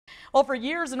Well, for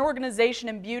years, an organization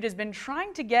in Butte has been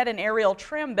trying to get an aerial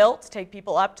tram built to take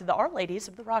people up to the Our Ladies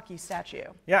of the Rockies statue.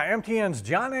 Yeah, MTN's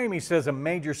John Amy says a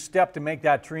major step to make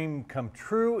that dream come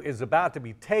true is about to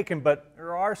be taken, but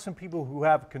there are some people who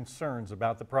have concerns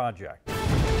about the project.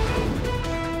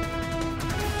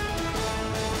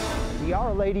 The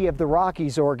Our Lady of the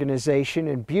Rockies organization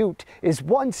in Butte is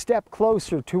one step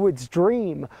closer to its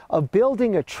dream of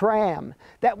building a tram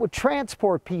that would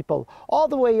transport people all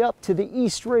the way up to the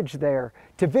East Ridge there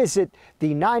to visit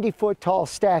the 90-foot-tall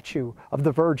statue of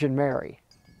the Virgin Mary.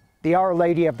 The Our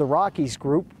Lady of the Rockies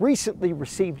group recently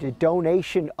received a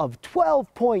donation of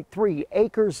 12.3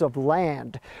 acres of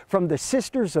land from the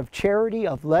Sisters of Charity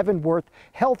of Leavenworth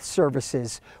Health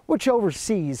Services, which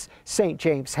oversees St.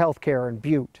 James Healthcare in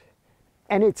Butte.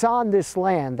 And it's on this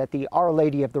land that the Our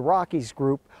Lady of the Rockies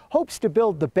group hopes to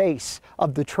build the base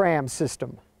of the tram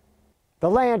system. The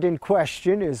land in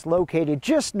question is located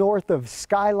just north of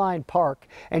Skyline Park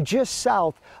and just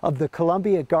south of the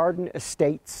Columbia Garden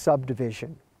Estates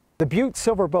subdivision. The Butte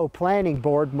Silverbow Planning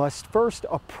Board must first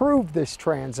approve this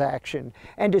transaction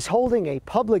and is holding a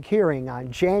public hearing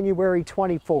on January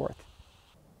 24th.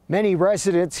 Many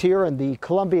residents here in the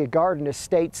Columbia Garden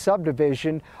Estate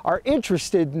subdivision are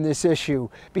interested in this issue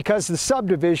because the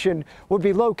subdivision would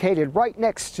be located right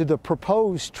next to the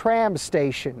proposed tram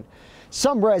station.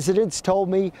 Some residents told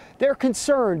me they're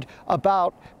concerned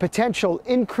about potential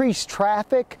increased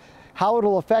traffic, how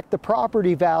it'll affect the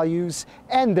property values,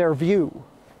 and their view.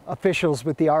 Officials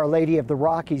with the Our Lady of the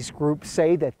Rockies group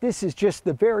say that this is just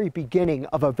the very beginning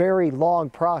of a very long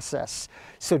process,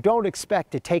 so don't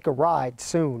expect to take a ride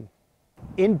soon.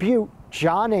 In Butte,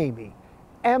 John Amy,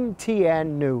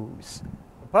 MTN News.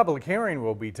 The public hearing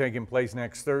will be taking place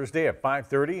next Thursday at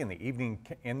 5:30 in the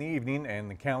evening in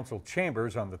the council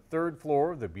chambers on the 3rd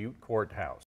floor of the Butte Courthouse.